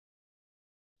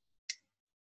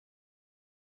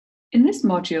In this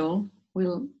module,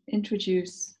 we'll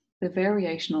introduce the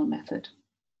variational method.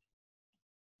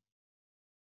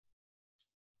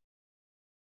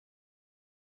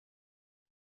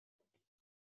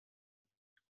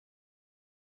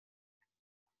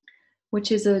 Which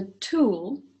is a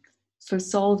tool for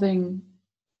solving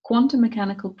quantum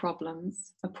mechanical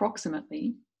problems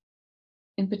approximately,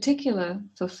 in particular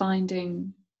for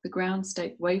finding the ground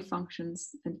state wave functions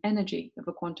and energy of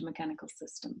a quantum mechanical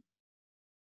system.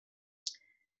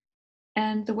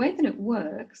 And the way that it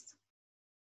works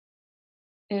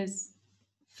is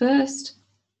first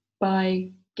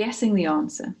by guessing the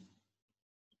answer.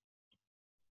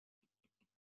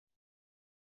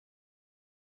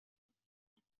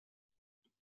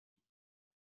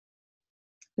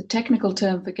 The technical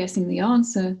term for guessing the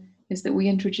answer is that we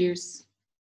introduce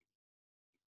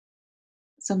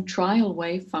some trial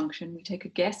wave function. We take a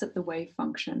guess at the wave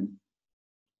function,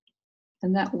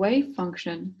 and that wave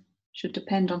function should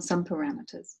depend on some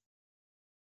parameters.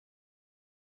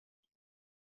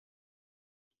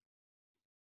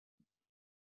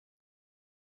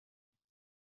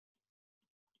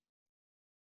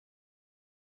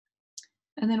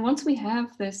 And then once we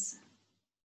have this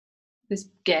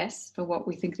guess for what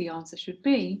we think the answer should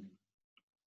be,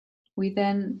 we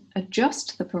then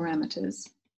adjust the parameters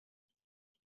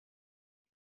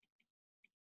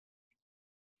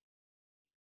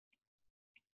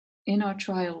in our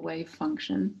trial wave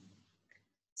function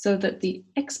so that the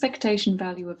expectation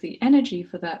value of the energy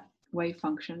for that wave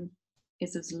function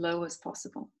is as low as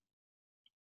possible.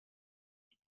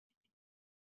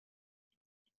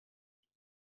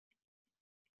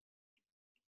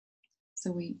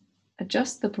 So we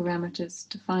adjust the parameters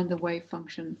to find the wave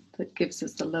function that gives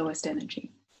us the lowest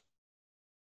energy.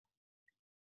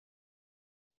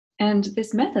 And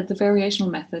this method, the variational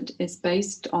method, is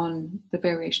based on the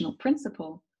variational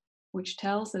principle, which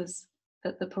tells us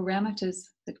that the parameters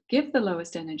that give the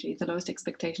lowest energy, the lowest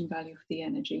expectation value of the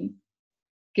energy,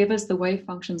 give us the wave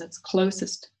function that's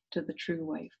closest to the true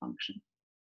wave function,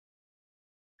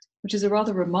 which is a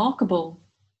rather remarkable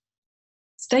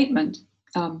statement,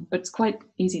 but it's quite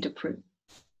easy to prove.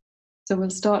 So we'll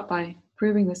start by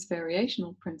proving this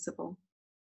variational principle.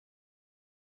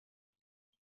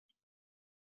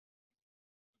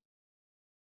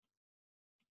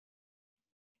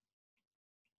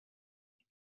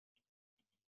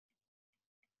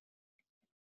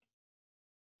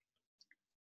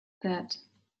 That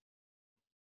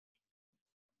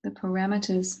the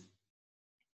parameters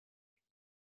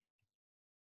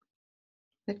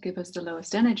that give us the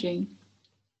lowest energy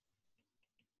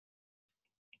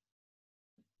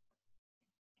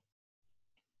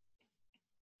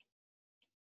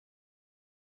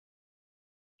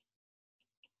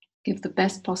give the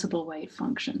best possible wave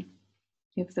function,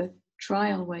 give the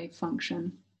trial wave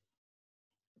function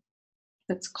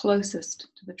that's closest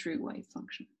to the true wave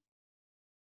function.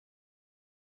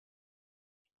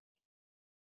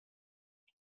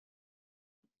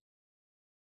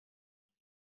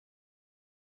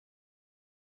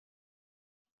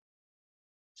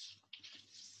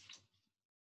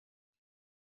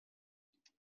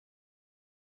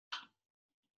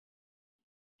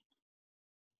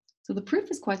 So the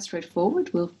proof is quite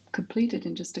straightforward. We'll complete it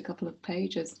in just a couple of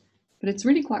pages, but it's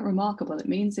really quite remarkable. It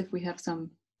means if we have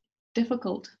some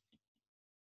difficult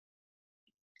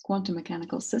quantum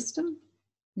mechanical system,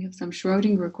 we have some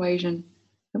Schrödinger equation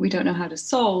that we don't know how to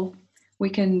solve, we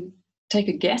can take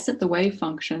a guess at the wave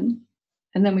function,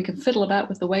 and then we can fiddle about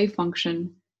with the wave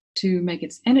function to make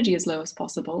its energy as low as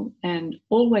possible. And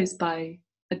always by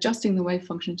adjusting the wave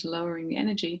function to lowering the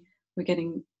energy, we're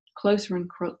getting closer and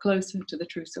closer to the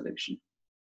true solution.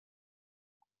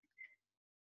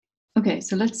 Okay,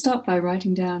 so let's start by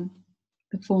writing down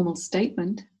the formal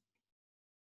statement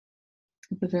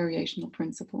of the variational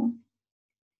principle.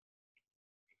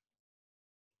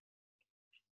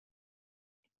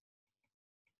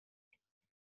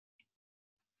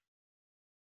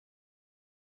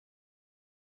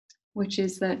 Which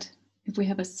is that if we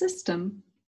have a system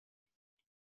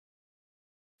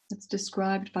that's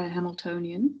described by a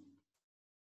Hamiltonian,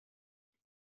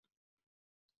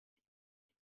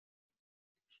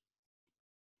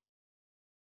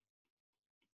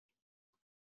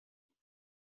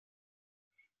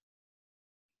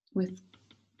 with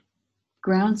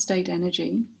ground state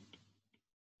energy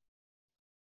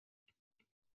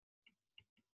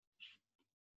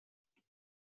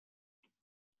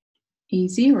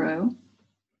E0,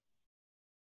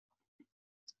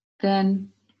 then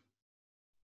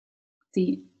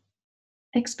the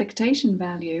expectation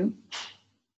value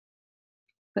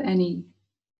for any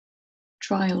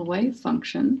trial wave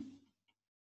function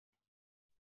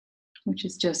which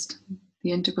is just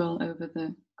the integral over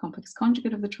the complex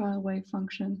conjugate of the trial wave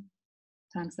function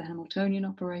times the Hamiltonian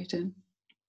operator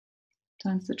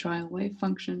times the trial wave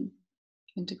function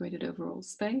integrated over all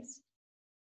space.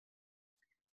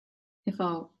 If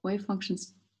our wave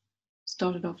functions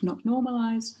started off not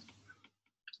normalized,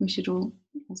 we should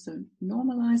also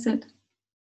normalize it.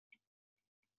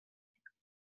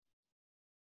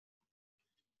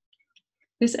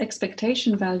 This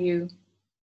expectation value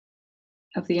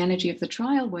of the energy of the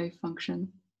trial wave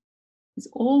function is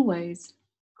always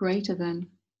greater than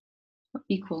or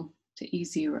equal to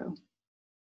E0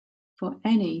 for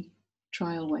any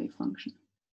trial wave function.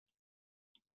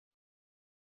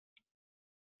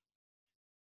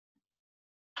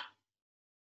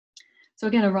 So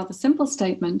again, a rather simple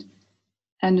statement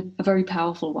and a very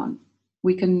powerful one.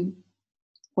 We can,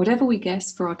 whatever we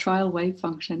guess for our trial wave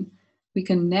function, we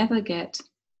can never get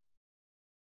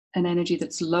an energy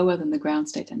that's lower than the ground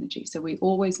state energy. So we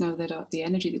always know that the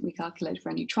energy that we calculate for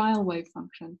any trial wave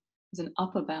function is an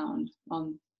upper bound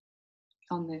on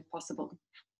the possible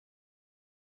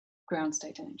ground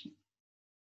state energy.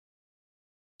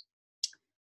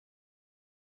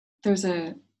 There's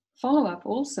a follow-up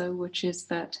also, which is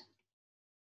that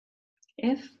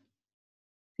if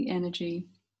the energy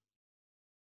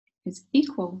is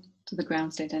equal to the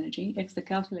ground state energy, if the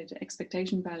calculated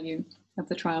expectation value of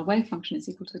the trial wave function is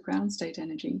equal to the ground state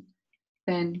energy,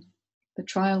 then the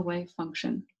trial wave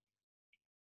function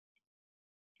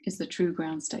is the true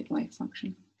ground state wave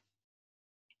function.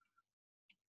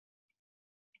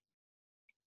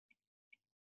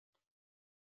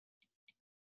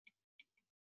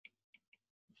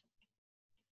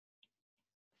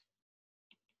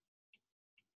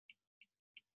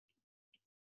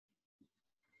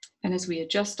 And as we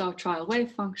adjust our trial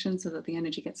wave function so that the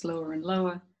energy gets lower and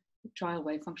lower, the trial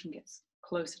wave function gets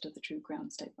closer to the true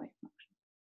ground state wave function.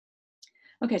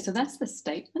 Okay, so that's the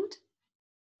statement.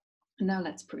 And now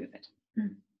let's prove it.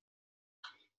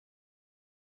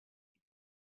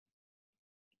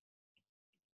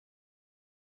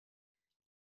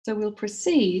 So we'll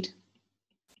proceed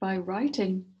by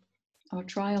writing our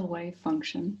trial wave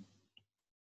function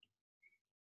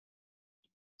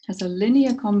as a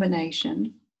linear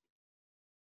combination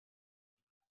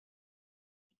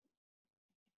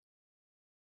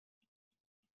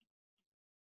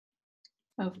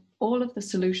of all of the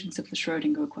solutions of the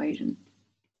Schrödinger equation.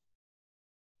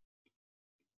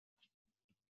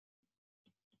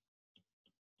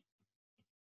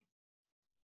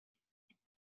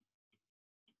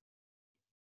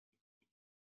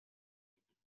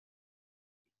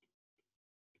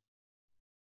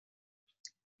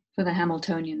 For the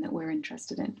Hamiltonian that we're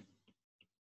interested in.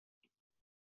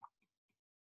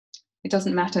 It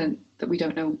doesn't matter that we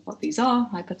don't know what these are,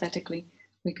 hypothetically.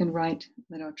 We can write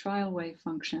that our trial wave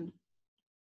function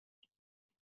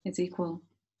is equal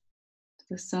to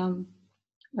the sum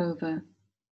over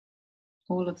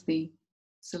all of the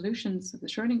solutions of the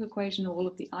Schrödinger equation, all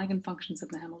of the eigenfunctions of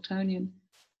the Hamiltonian,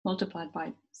 multiplied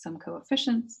by some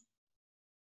coefficients,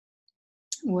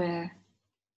 where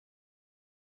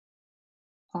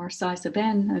our psi sub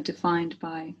n are defined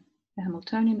by the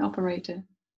Hamiltonian operator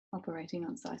operating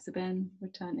on psi sub n,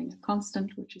 returning a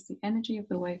constant, which is the energy of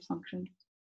the wave function,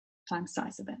 times psi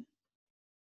sub n.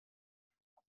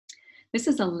 This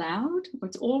is allowed, or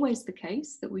it's always the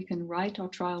case, that we can write our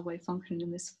trial wave function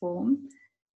in this form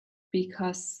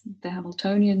because the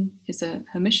Hamiltonian is a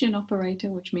Hermitian operator,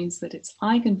 which means that its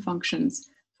eigenfunctions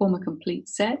form a complete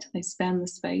set, they span the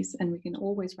space, and we can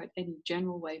always write any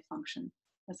general wave function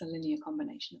as a linear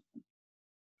combination of them.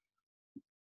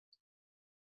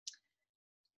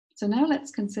 So now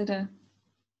let's consider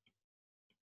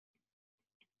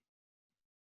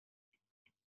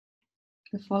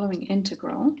the following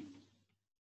integral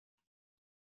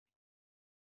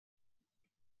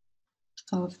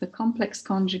of the complex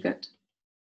conjugate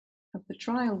of the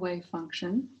trial wave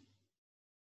function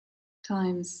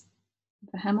times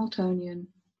the Hamiltonian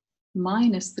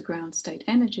minus the ground state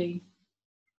energy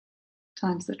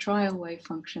times the trial wave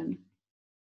function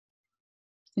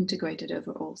integrated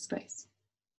over all space.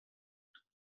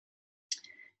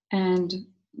 And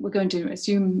we're going to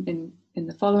assume in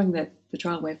the following that the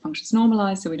trial wave function is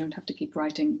normalized, so we don't have to keep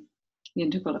writing the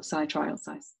integral of psi trial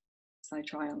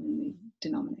in the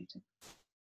denominator.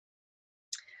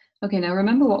 Okay, now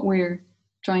remember what we're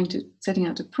setting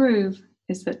out to prove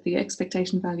is that the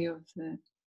expectation value of the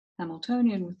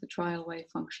Hamiltonian with the trial wave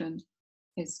function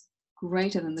is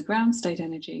greater than the ground state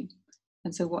energy.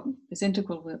 And so what this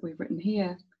integral that we've written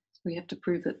here, we have to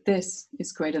prove that this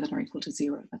is greater than or equal to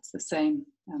 0. That's the same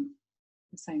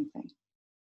thing.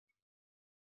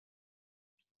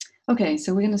 Okay,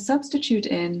 so we're going to substitute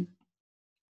in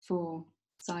for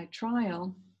psi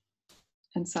trial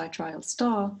and psi trial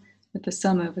star with the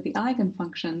sum over the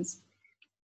eigenfunctions.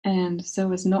 And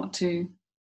so as not to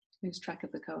lose track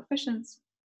of the coefficients,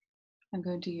 I'm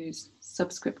going to use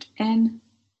subscript n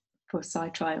for psi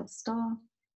trial star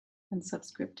and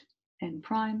subscript n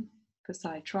prime for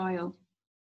psi trial.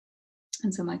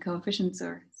 And so my coefficients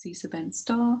are c sub n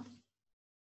star,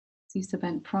 c sub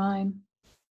n prime,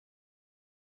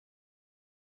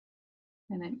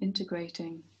 and I'm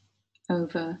integrating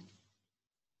over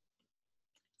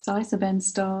psi sub n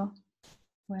star,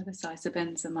 where the psi sub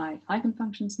n's are my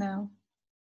eigenfunctions now,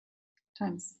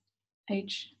 times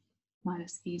h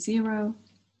minus e0,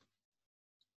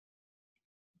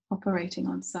 operating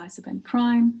on psi sub n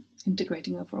prime,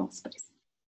 integrating over all space.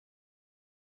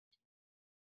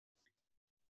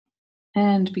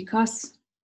 And because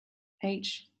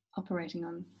h operating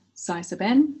on psi sub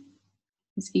n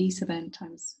is e sub n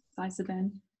times psi sub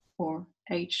n, or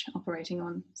h operating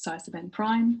on psi sub n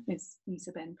prime is e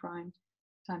sub n prime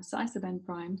times psi sub n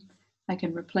prime, I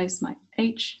can replace my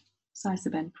h psi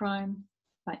sub n prime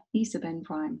by e sub n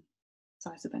prime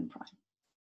psi sub n prime.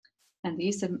 And the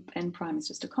e sub n prime is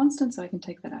just a constant, so I can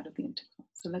take that out of the integral.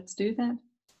 So let's do that.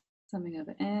 Summing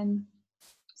over n,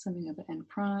 summing over n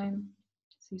prime,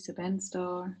 c sub n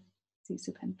star, c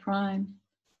sub n prime.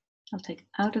 I'll take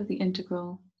out of the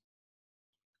integral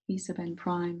e sub n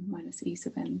prime minus e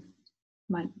sub n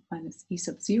minus e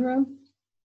sub 0.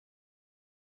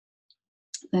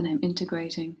 Then I'm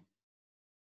integrating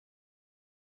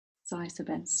psi sub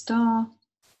n star,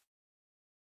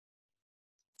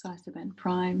 psi sub n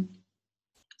prime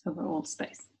over all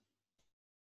space.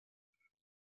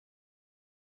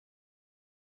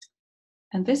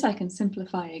 And this I can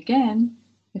simplify again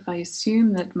if I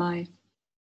assume that my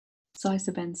psi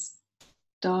sub n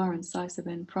star and psi sub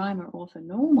n prime are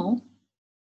orthonormal.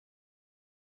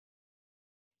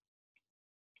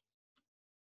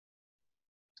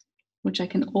 Which I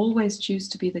can always choose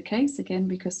to be the case, again,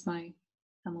 because my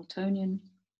Hamiltonian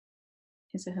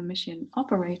is a Hermitian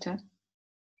operator,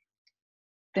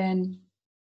 then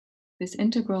this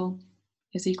integral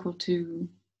is equal to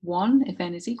 1 if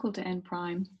n is equal to n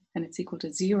prime, and it's equal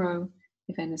to 0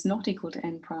 if n is not equal to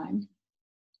n prime.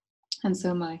 And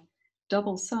so my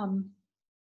double sum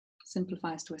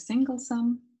simplifies to a single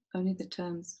sum. Only the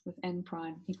terms with n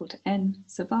prime equal to n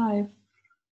survive,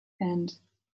 and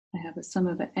I have a sum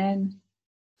over n,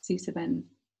 c sub n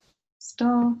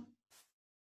star,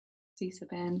 c sub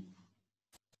n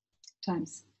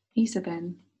times e sub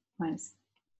n minus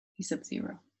e sub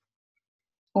 0.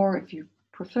 Or if you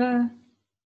prefer,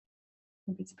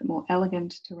 maybe it's a bit more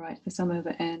elegant to write the sum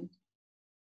over n,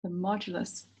 the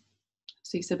modulus of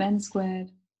c sub n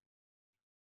squared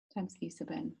times e sub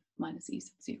n minus e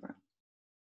sub 0.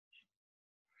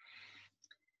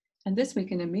 And this we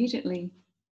can immediately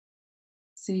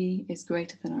see is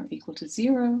greater than or equal to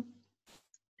 0,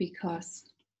 because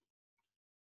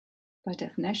by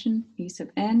definition, E sub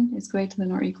n is greater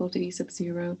than or equal to E sub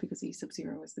 0, because E sub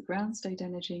 0 is the ground state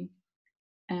energy,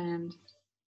 and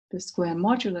the square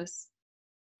modulus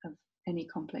of any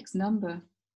complex number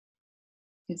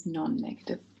is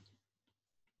non-negative.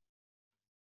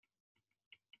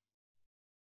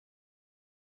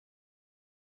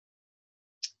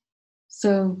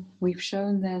 So we've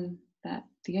shown then that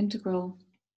the integral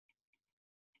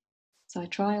psi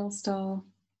trial star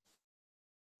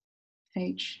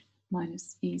h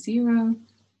minus E0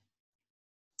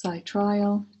 psi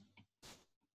trial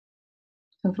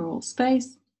over all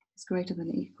space is greater than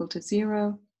or equal to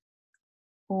 0,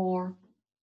 or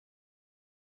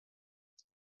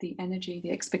the energy,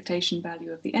 the expectation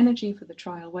value of the energy for the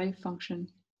trial wave function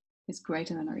is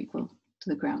greater than or equal to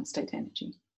the ground state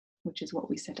energy, which is what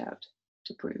we set out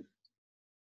to prove.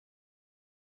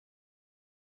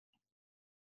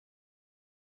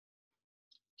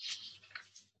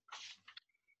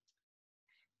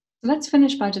 Let's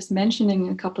finish by just mentioning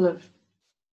a couple of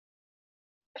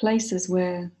places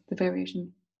where the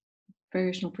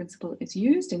variational principle is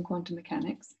used in quantum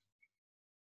mechanics.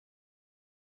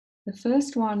 The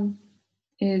first one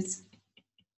is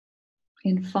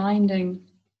in finding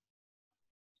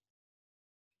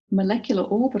molecular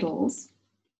orbitals,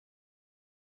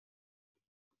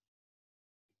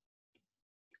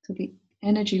 so the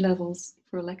energy levels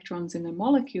for electrons in a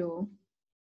molecule,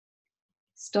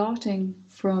 starting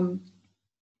from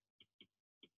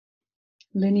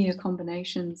linear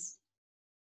combinations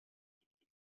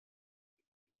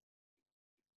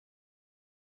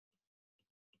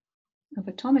of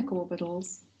atomic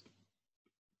orbitals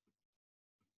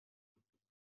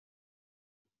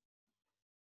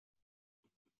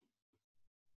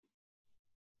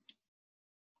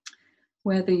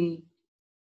where the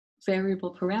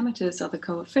variable parameters are the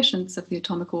coefficients of the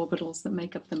atomic orbitals that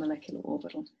make up the molecular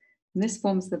orbital. And this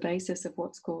forms the basis of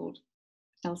what's called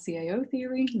LCAO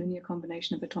theory, linear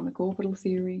combination of atomic orbital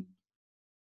theory,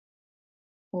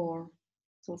 or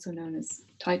it's also known as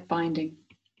tight binding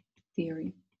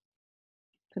theory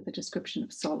for the description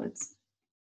of solids.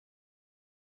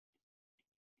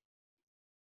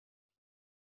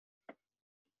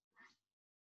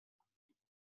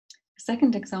 A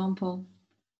second example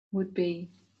would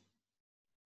be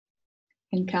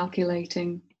in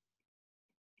calculating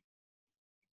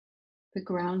the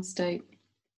ground state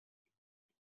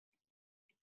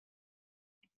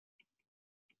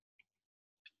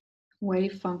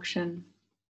wave function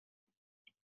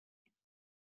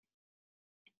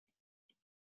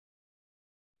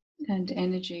and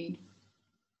energy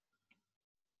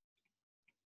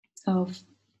of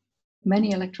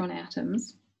many electron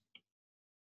atoms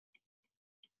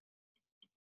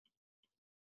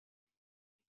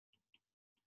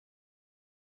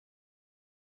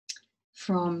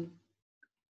from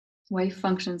wave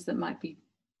functions that might be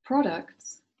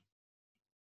products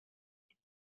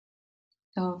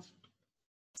of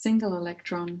single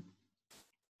electron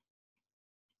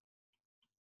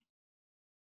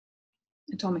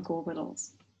atomic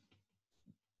orbitals.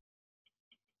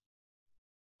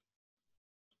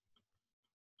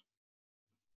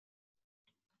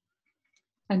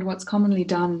 And what's commonly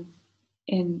done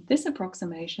in this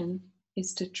approximation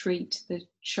is to treat the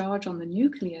charge on the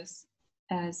nucleus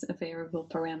as a variable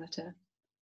parameter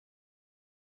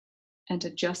and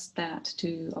adjust that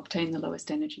to obtain the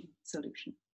lowest energy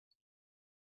solution.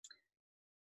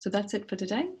 So that's it for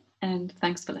today, and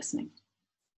thanks for listening.